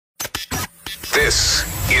This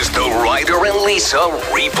is the Ryder and Lisa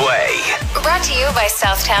replay. Brought to you by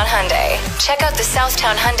Southtown Hyundai. Check out the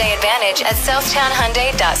Southtown Hyundai Advantage at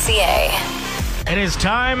southtownhyundai.ca. It is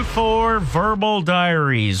time for Verbal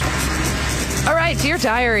Diaries. All right, dear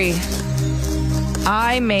diary.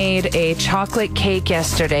 I made a chocolate cake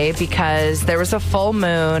yesterday because there was a full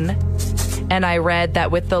moon, and I read that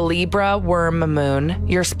with the Libra worm moon,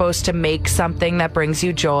 you're supposed to make something that brings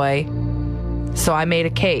you joy. So I made a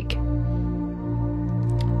cake.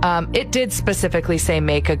 It did specifically say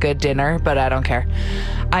make a good dinner, but I don't care.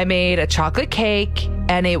 I made a chocolate cake,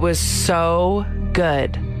 and it was so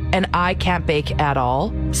good. And I can't bake at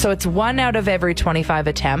all. So it's 1 out of every 25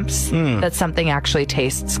 attempts that something actually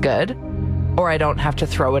tastes good, or I don't have to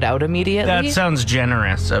throw it out immediately. That sounds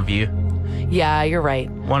generous of you. Yeah, you're right.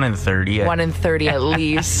 1 in 30. 1 in 30 at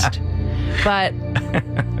least. But,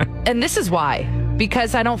 and this is why.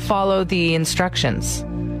 Because I don't follow the instructions.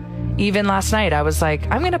 Even last night, I was like,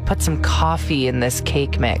 I'm going to put some coffee in this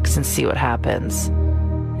cake mix and see what happens.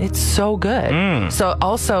 It's so good. So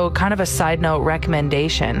also kind of a side note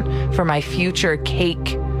recommendation for my future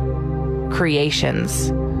cake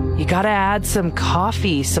creations. You got to add some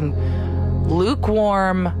coffee, some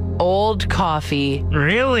lukewarm old coffee.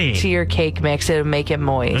 Really? To your cake mix. It'll make it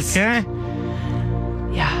moist. Okay.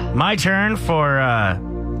 Yeah. My turn for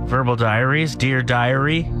Verbal Diaries. Dear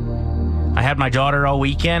Diary. I had my daughter all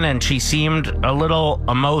weekend, and she seemed a little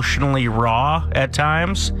emotionally raw at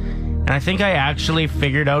times. And I think I actually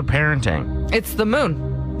figured out parenting. It's the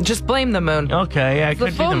moon. Just blame the moon. Okay, yeah, it The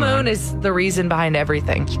could be full the moon is the reason behind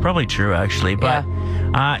everything. It's probably true, actually. But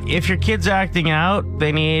if your kid's acting out,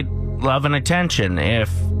 they need love and attention. If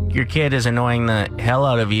your kid is annoying the hell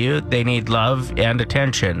out of you, they need love and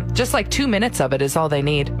attention. Just like 2 minutes of it is all they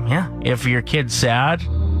need. Yeah. If your kid's sad,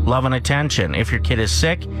 love and attention. If your kid is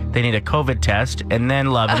sick, they need a COVID test and then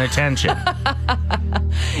love and attention.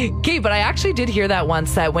 Okay, but I actually did hear that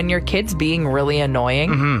once, that when your kid's being really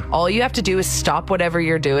annoying, all you have to do is stop whatever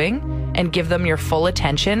you're doing and give them your full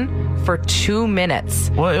attention for 2 minutes.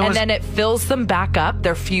 And then it fills them back up.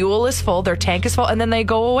 Their fuel is full, their tank is full, and then they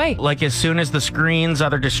go away. Like as soon as the screens,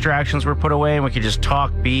 other distractions were put away and we could just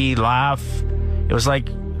talk, be, laugh. It was like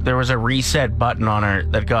there was a reset button on her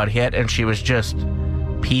that got hit and she was just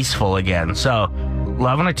peaceful again. So,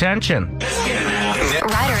 love and attention.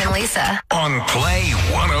 Ryder and Lisa. On Play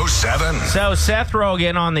 107. So, Seth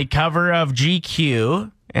Rogen on the cover of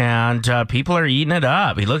GQ, and people are eating it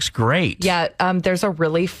up. He looks great. Yeah, there's a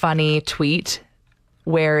really funny tweet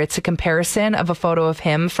where it's a comparison of a photo of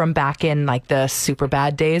him from back in like the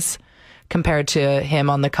Superbad days compared to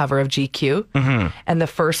him on the cover of GQ. And the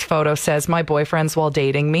first photo says, "My boyfriend's while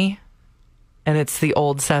dating me." And it's the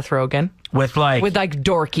old Seth Rogen. With like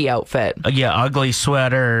dorky outfit. Yeah, ugly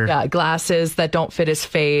sweater. Yeah, glasses that don't fit his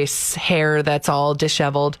face, hair that's all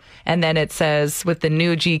disheveled. And then it says, with the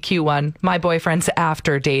new GQ one, "My boyfriend's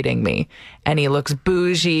after dating me." And he looks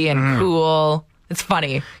bougie and cool. It's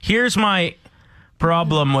funny. Here's my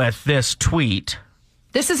problem with this tweet.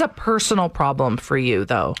 This is a personal problem for you,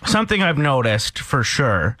 though. Something I've noticed for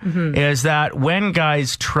sure is that when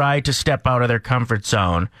guys try to step out of their comfort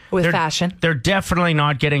zone with fashion, they're definitely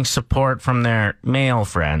not getting support from their male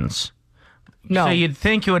friends. No. So you'd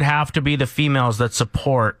think it would have to be the females that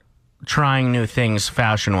support trying new things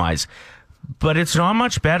fashion-wise. But it's not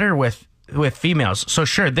much better with females. So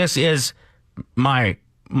sure, this is my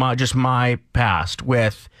past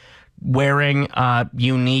with wearing a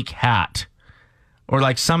unique hat. Or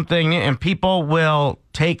like something, and people will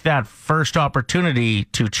take that first opportunity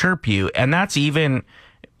to chirp you. And that's even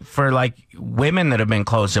for like women that have been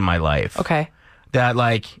close in my life. Okay. That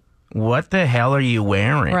like, what the hell are you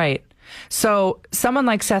wearing? Right. So someone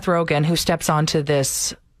like Seth Rogen, who steps onto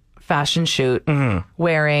this fashion shoot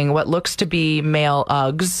wearing what looks to be male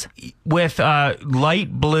Uggs. With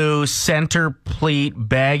light blue center pleat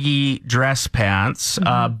baggy dress pants,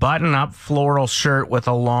 button-up floral shirt with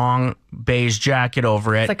a long beige jacket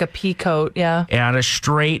over it. It's like a pea coat, yeah. And a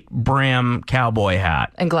straight brim cowboy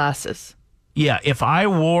hat. And glasses. Yeah, if I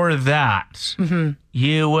wore that,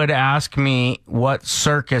 you would ask me what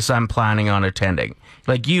circus I'm planning on attending.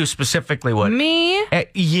 Like you specifically would. Me?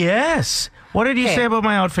 Yes. What did you say about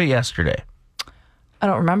my outfit yesterday? I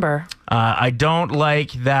don't remember. I don't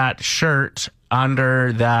like that shirt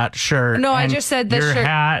under that shirt. No, I just said the your shirt.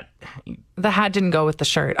 Hat. The hat didn't go with the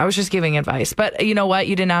shirt. I was just giving advice. But you know what?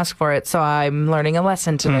 You didn't ask for it. So I'm learning a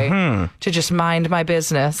lesson today to just mind my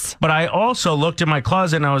business. But I also looked in my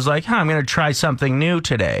closet and I was like, I'm going to try something new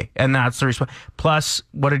today. And that's the response. Plus,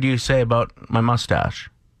 what did you say about my mustache?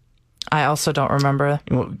 I also don't remember.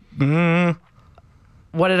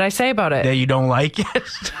 What did I say about it? That you don't like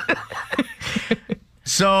it?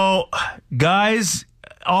 So, guys,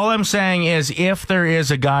 all I'm saying is if there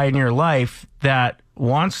is a guy in your life that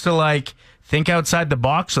wants to, like, think outside the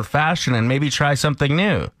box with fashion and maybe try something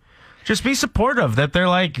new, just be supportive that they're,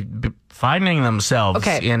 like, finding themselves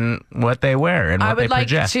in what they wear and what they project. I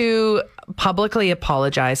would like to publicly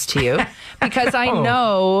apologize to you because I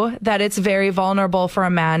know that it's very vulnerable for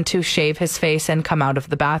a man to shave his face and come out of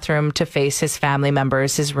the bathroom to face his family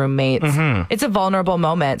members, his roommates. It's a vulnerable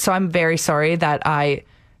moment. So I'm very sorry that I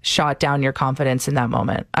shot down your confidence in that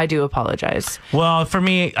moment. I do apologize. Well, for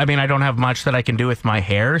me, I mean, I don't have much that I can do with my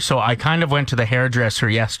hair, so I kind of went to the hairdresser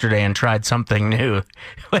yesterday and tried something new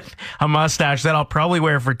with a mustache that I'll probably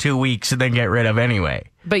wear for 2 weeks and then get rid of anyway.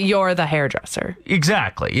 But you're the hairdresser.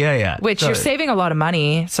 Exactly. Yeah. Which you're saving a lot of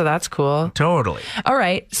money, so that's cool. Totally. All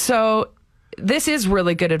right. So this is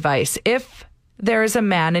really good advice. If there is a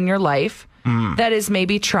man in your life that is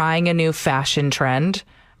maybe trying a new fashion trend,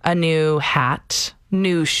 a new hat,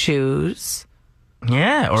 new shoes.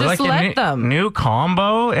 Yeah, or just like let them. New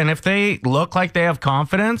combo. And if they look like they have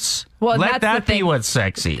confidence, let that be what's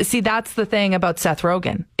sexy. See, that's the thing about Seth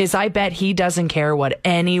Rogen, is I bet he doesn't care what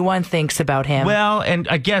anyone thinks about him. Well, and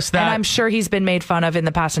I guess that... And I'm sure he's been made fun of in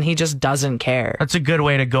the past and he just doesn't care. That's a good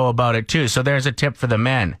way to go about it, too. So there's a tip for the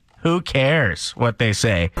men. Who cares what they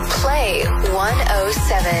say? Play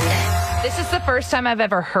 107. This is the first time I've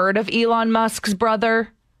ever heard of Elon Musk's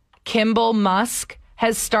brother, Kimball Musk,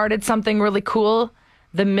 has started something really cool.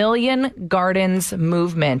 The Million Gardens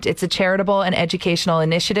Movement. It's a charitable and educational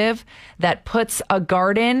initiative that puts a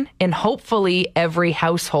garden in hopefully every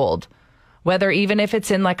household, whether even if it's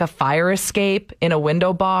in like a fire escape, in a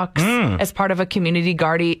window box, as part of a community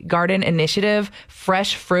garden initiative.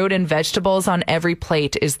 Fresh fruit and vegetables on every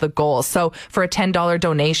plate is the goal. So for a $10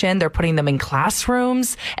 donation, they're putting them in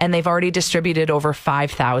classrooms, and they've already distributed over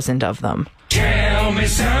 5,000 of them. Tell me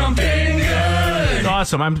something good. It's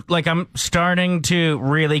awesome. I'm starting to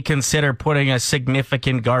really consider putting a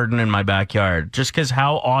significant garden in my backyard, just because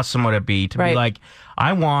how awesome would it be to be like,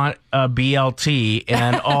 I want a BLT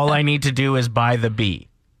and all I need to do is buy the B,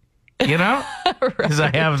 you know, because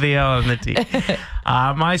I have the L and the T.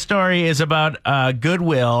 My story is about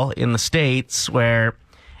Goodwill in the States, where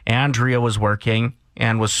Andrea was working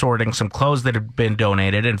and was sorting some clothes that had been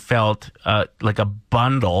donated and felt like a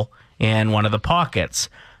bundle in one of the pockets.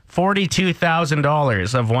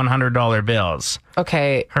 $42,000 of $100 bills.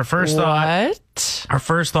 Okay. Her first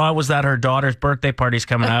thought was that her daughter's birthday party's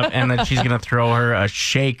coming up and that she's going to throw her a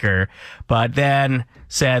shaker, but then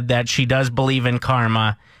said that she does believe in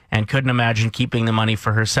karma and couldn't imagine keeping the money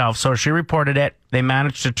for herself. So she reported it. They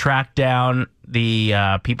managed to track down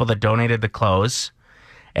the people that donated the clothes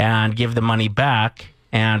and give the money back,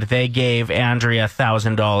 and they gave Andrea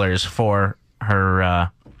 $1,000 for her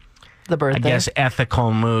the birthday, I guess,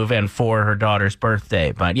 ethical move and for her daughter's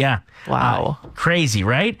birthday. But yeah. Wow. Crazy,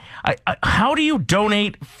 right? How do you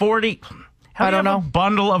donate 40... How do you have a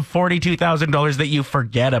bundle of $42,000 that you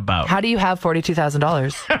forget about? How do you have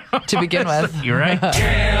 $42,000 to begin with? You're right.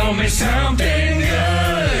 Tell me something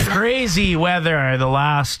good. Crazy weather the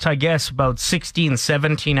last, I guess, about 16,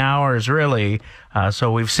 17 hours, really.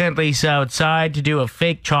 So we've sent Lisa outside to do a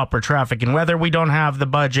fake chopper traffic and weather. We don't have the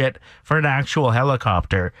budget for an actual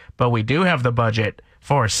helicopter, but we do have the budget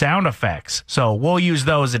for sound effects. So we'll use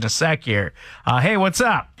those in a sec here. Hey, what's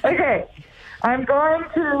up? Okay, I'm going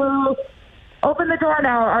to open the door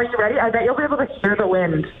now. Are you ready? I bet you'll be able to hear the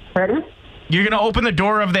wind. Ready? You're going to open the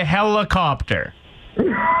door of the helicopter.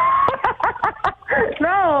 No,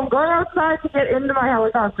 I'm going outside to get into my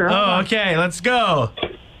helicopter. Oh, okay, let's go.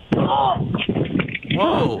 Oh.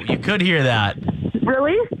 Whoa, you could hear that.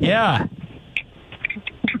 Really? Yeah.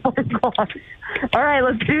 Oh my gosh. All right,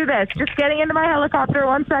 let's do this. Just getting into my helicopter.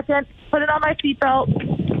 1 second. Put it on my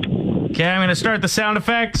seatbelt. Okay, I'm going to start the sound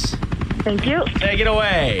effects. Thank you. Take it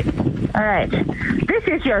away. All right. This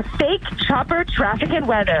is your fake chopper traffic and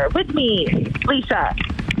weather with me, Lisa.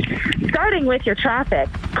 Starting with your traffic.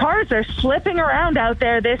 Cars are slipping around out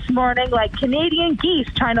there this morning like Canadian geese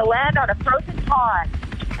trying to land on a frozen pond.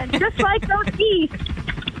 And just like those geese,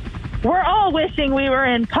 we're all wishing we were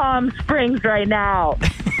in Palm Springs right now.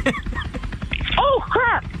 Oh,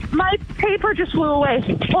 crap. My paper just flew away.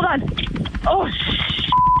 Hold on. Oh,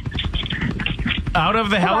 out of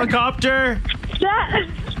the helicopter? Yeah.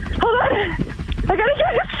 Hold on. I gotta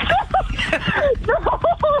get it. No.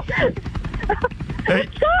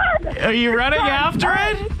 It's gone. Are you running after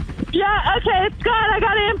it? Yeah, okay, it's gone. I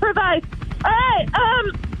gotta improvise. All right,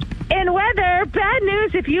 in weather, bad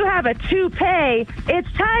news if you have a toupee,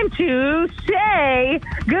 it's time to say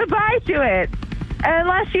goodbye to it.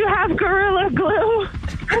 Unless you have Gorilla Glue.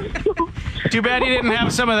 Too bad you didn't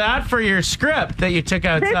have some of that for your script that you took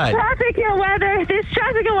outside. This traffic and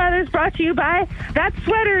weather is brought to you by that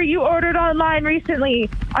sweater you ordered online recently.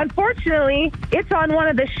 Unfortunately, it's on one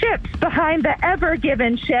of the ships behind the Ever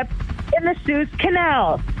Given ship in the Suez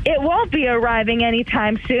Canal. It won't be arriving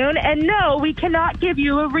anytime soon, and no, we cannot give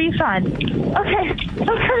you a refund. Okay,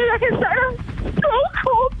 I can start. I'm so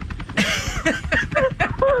cold.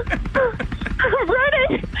 I'm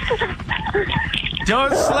running.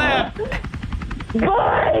 Don't slip.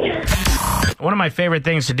 Bye. One of my favorite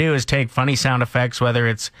things to do is take funny sound effects, whether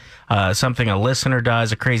it's something a listener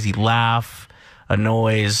does, a crazy laugh, a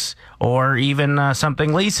noise, or even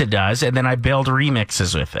something Lisa does, and then I build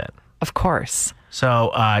remixes with it. Of course.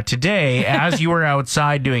 So today, as you were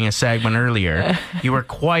outside doing a segment earlier, you were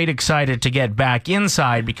quite excited to get back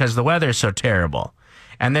inside because the weather's so terrible.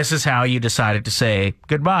 And this is how you decided to say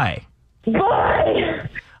goodbye. Bye.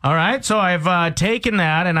 All right, so I've taken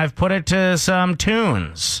that and I've put it to some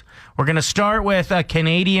tunes. We're going to start with a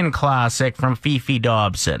Canadian classic from Fifi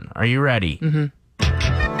Dobson. Are you ready? Mm-hmm.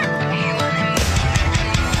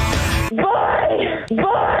 Bye.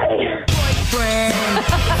 Bye.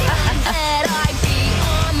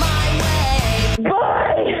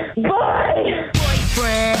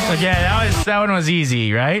 Okay, that one was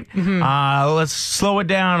easy, right? Mm-hmm. Let's slow it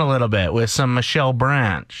down a little bit with some Michelle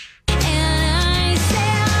Branch.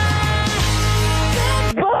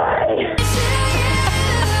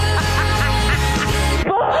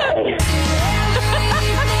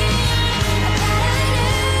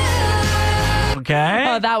 Okay.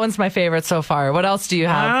 Oh, that one's my favorite so far. What else do you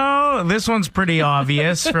have? Oh, this one's pretty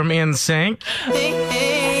obvious from NSYNC.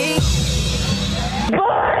 Bye.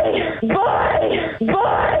 Bye.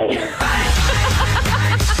 Bye.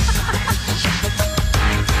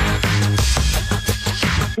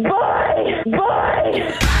 Bye.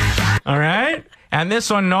 Bye. All right. And this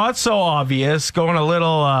one, not so obvious, going a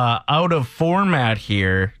little out of format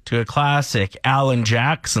here to a classic Alan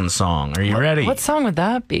Jackson song. Are you ready? What song would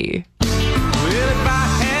that be? Well, if I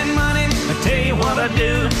had money, I tell you what I'd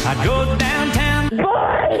do. I'd go downtown,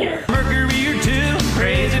 Bye. Mercury or two,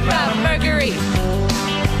 crazy about a Mercury.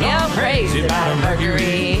 Yeah, crazy about a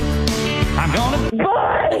Mercury. I'm gonna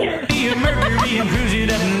Bye. be a Mercury and cruise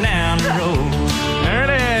it up and down the road. There it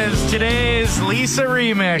is. Today's Lisa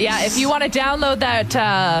remix. Yeah, if you want to download that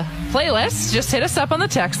playlist, just hit us up on the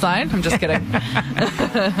text line. I'm just kidding.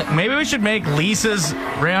 Maybe we should make Lisa's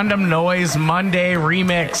Random Noise Monday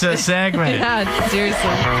remix a segment. Yeah,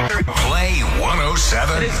 seriously. Play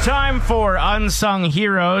 107. It's time for Unsung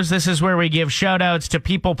Heroes. This is where we give shout outs to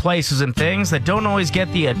people, places, and things that don't always get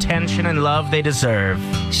the attention and love they deserve.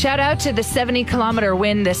 Shout out to the 70-kilometer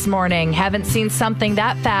wind this morning. Haven't seen something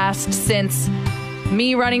that fast since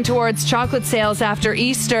me running towards chocolate sales after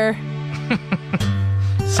Easter.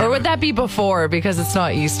 Or would that be before, because it's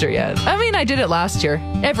not Easter yet? I mean, I did it last year.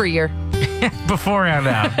 Every year. Before and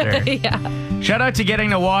after. Yeah. Shout out to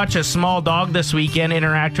getting to watch a small dog this weekend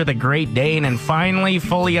interact with a Great Dane and finally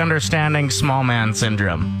fully understanding small man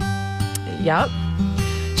syndrome. Yep.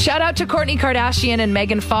 Shout out to Kourtney Kardashian and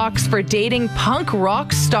Megan Fox for dating punk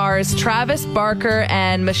rock stars Travis Barker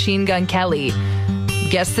and Machine Gun Kelly.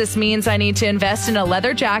 Guess this means I need to invest in a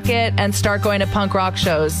leather jacket and start going to punk rock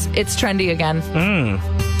shows. It's trendy again.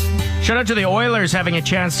 Shout out to the Oilers having a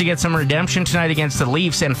chance to get some redemption tonight against the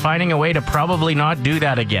Leafs and finding a way to probably not do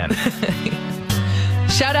that again.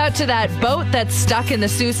 Shout out to that boat that's stuck in the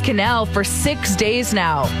Suez Canal for 6 days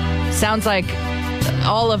now. Sounds like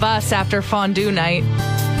all of us after fondue night.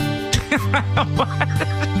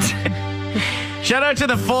 Shout out to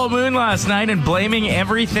the full moon last night and blaming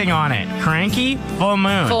everything on it. Cranky? Full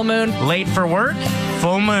moon. Full moon. Late for work?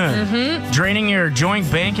 Full moon. Draining your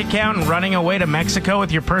joint bank account and running away to Mexico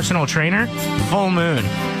with your personal trainer? Full moon.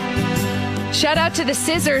 Shout out to the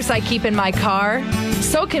scissors I keep in my car.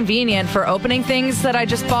 So convenient for opening things that I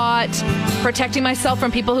just bought, protecting myself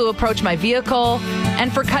from people who approach my vehicle,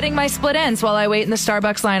 and for cutting my split ends while I wait in the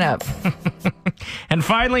Starbucks lineup. And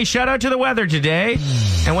finally, shout out to the weather today.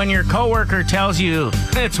 And when your coworker tells you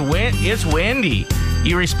it's windy,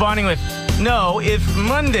 you responding with, "No, it's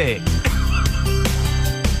Monday."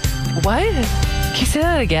 What? Can you say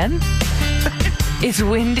that again? It's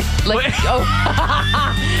windy. Like,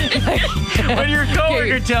 When your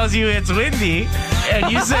coworker tells you it's windy,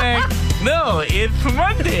 and you say, "No, it's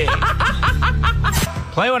Monday."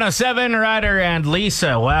 Play 107, Ryder and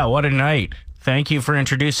Lisa. Wow, what a night. Thank you for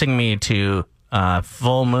introducing me to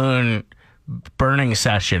full moon burning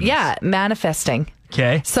sessions. yeah, manifesting.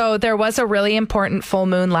 Okay. So there was a really important full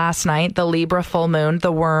moon last night, the Libra full moon,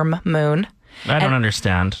 the worm moon. I don't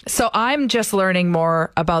understand. So I'm just learning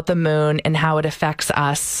more about the moon and how it affects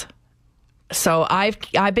us So I've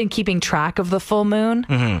been keeping track of the full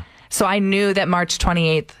moon. So I knew that March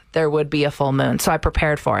 28th there would be a full moon. So I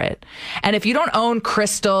prepared for it. And if you don't own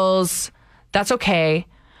crystals, that's okay.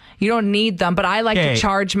 You don't need them, but I like to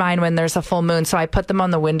charge mine when there's a full moon. So I put them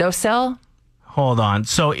on the windowsill. Hold on.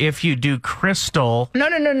 So if you do crystal...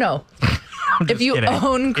 No. If you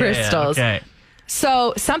own crystals. Yeah, okay.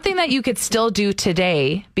 So something that you could still do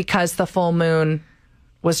today because the full moon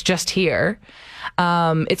was just here,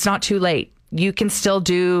 it's not too late. You can still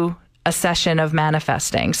do a session of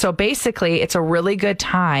manifesting. So basically, it's a really good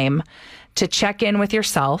time to check in with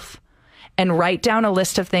yourself and write down a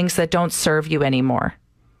list of things that don't serve you anymore.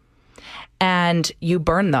 And you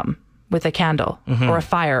burn them with a candle or a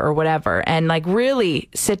fire or whatever, and like really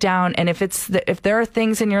sit down. And if there are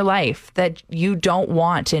things in your life that you don't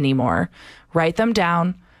want anymore, write them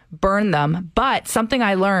down, burn them. But something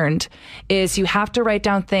I learned is you have to write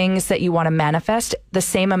down things that you want to manifest, the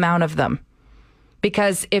same amount of them.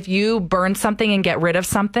 Because if you burn something and get rid of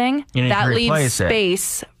something, that leaves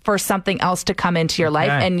space for something else to come into your life,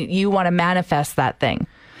 and you want to manifest that thing.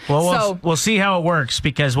 Well, we'll see how it works,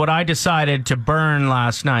 because what I decided to burn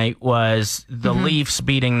last night was the Leafs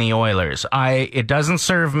beating the Oilers. It doesn't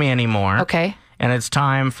serve me anymore. Okay. And it's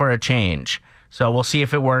time for a change. So we'll see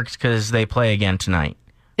if it works, because they play again tonight.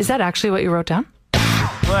 Is that actually what you wrote down?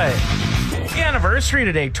 What? The anniversary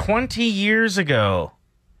today, 20 years ago.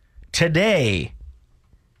 Today,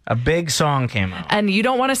 a big song came out. And you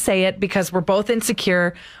don't want to say it because we're both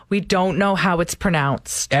insecure. We don't know how it's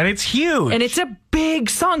pronounced. And it's huge. And it's a big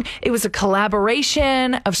song. It was a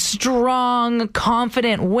collaboration of strong,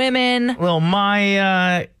 confident women. Lil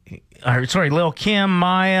Kim,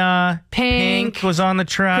 Maya, Pink was on the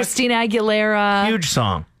track. Christina Aguilera. Huge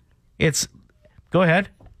song. Go ahead.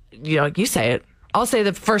 You say it. I'll say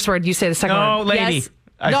the first word. You say the second word. No, lady. Yes.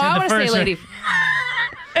 I want to say lady.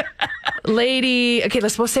 Lady. Okay,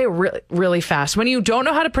 let's both say it really, really fast. When you don't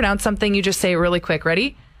know how to pronounce something, you just say it really quick.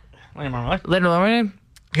 Ready?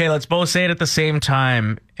 Okay, let's both say it at the same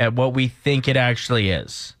time at what we think it actually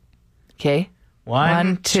is. Okay.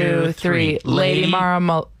 One, two, three. Lady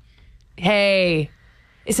Marmalade. Hey.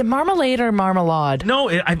 Is it marmalade or marmalade? No,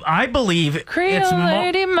 I believe it's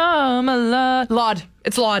Lady Marmalade. Laud.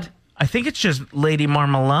 It's Laud. I think it's just Lady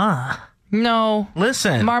Marmalade. No.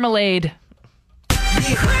 Listen. Marmalade.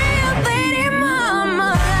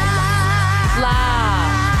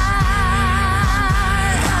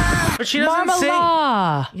 But she doesn't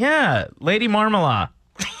Marmalade. Yeah, Lady Marmalade.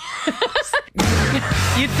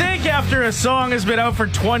 You'd think after a song has been out for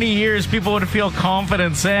 20 years, people would feel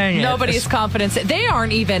confident saying it. Nobody's confident. They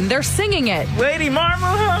aren't even. They're singing it. Lady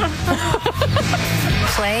Marmalade.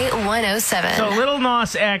 Play 107. So Lil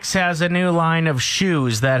Nas X has a new line of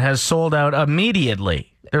shoes that has sold out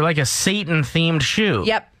immediately. They're like a Satan-themed shoe.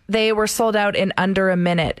 Yep. They were sold out in under a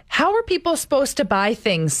minute. How are people supposed to buy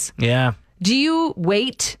things? Yeah. Do you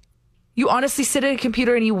wait? You honestly sit at a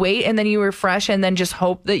computer and you wait and then you refresh and then just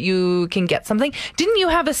hope that you can get something? Didn't you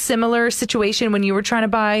have a similar situation when you were trying to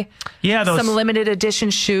buy some limited edition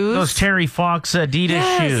shoes? Those Terry Fox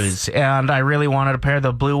Adidas shoes. And I really wanted a pair of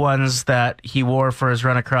the blue ones that he wore for his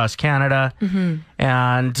run across Canada.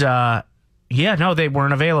 And they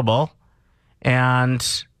weren't available.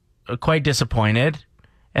 And quite disappointed.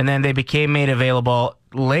 And then they became made available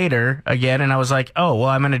later again. And I was like, oh, well,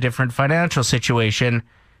 I'm in a different financial situation.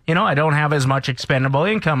 I don't have as much expendable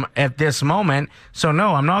income at this moment. So,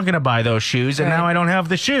 no, I'm not going to buy those shoes. And now I don't have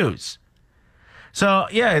the shoes. So,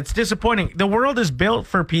 yeah, it's disappointing. The world is built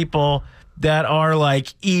for people that are,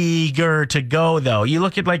 like, eager to go, though. You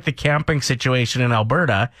look at, like, the camping situation in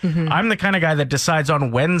Alberta. I'm the kind of guy that decides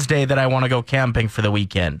on Wednesday that I want to go camping for the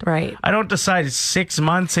weekend. Right. I don't decide 6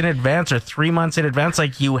 months in advance or 3 months in advance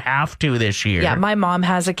like you have to this year. Yeah, my mom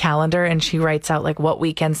has a calendar, and she writes out, like, what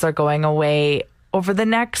weekends they're going away over the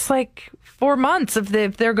next 4 months,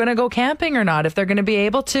 if they're going to go camping or not, if they're going to be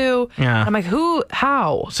able to. Yeah. I'm like,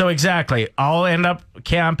 how? So exactly. I'll end up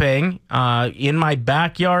camping in my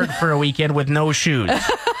backyard for a weekend with no shoes.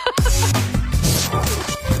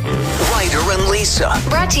 Ryder and Lisa.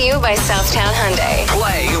 Brought to you by Southtown Hyundai.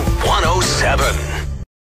 Play 107.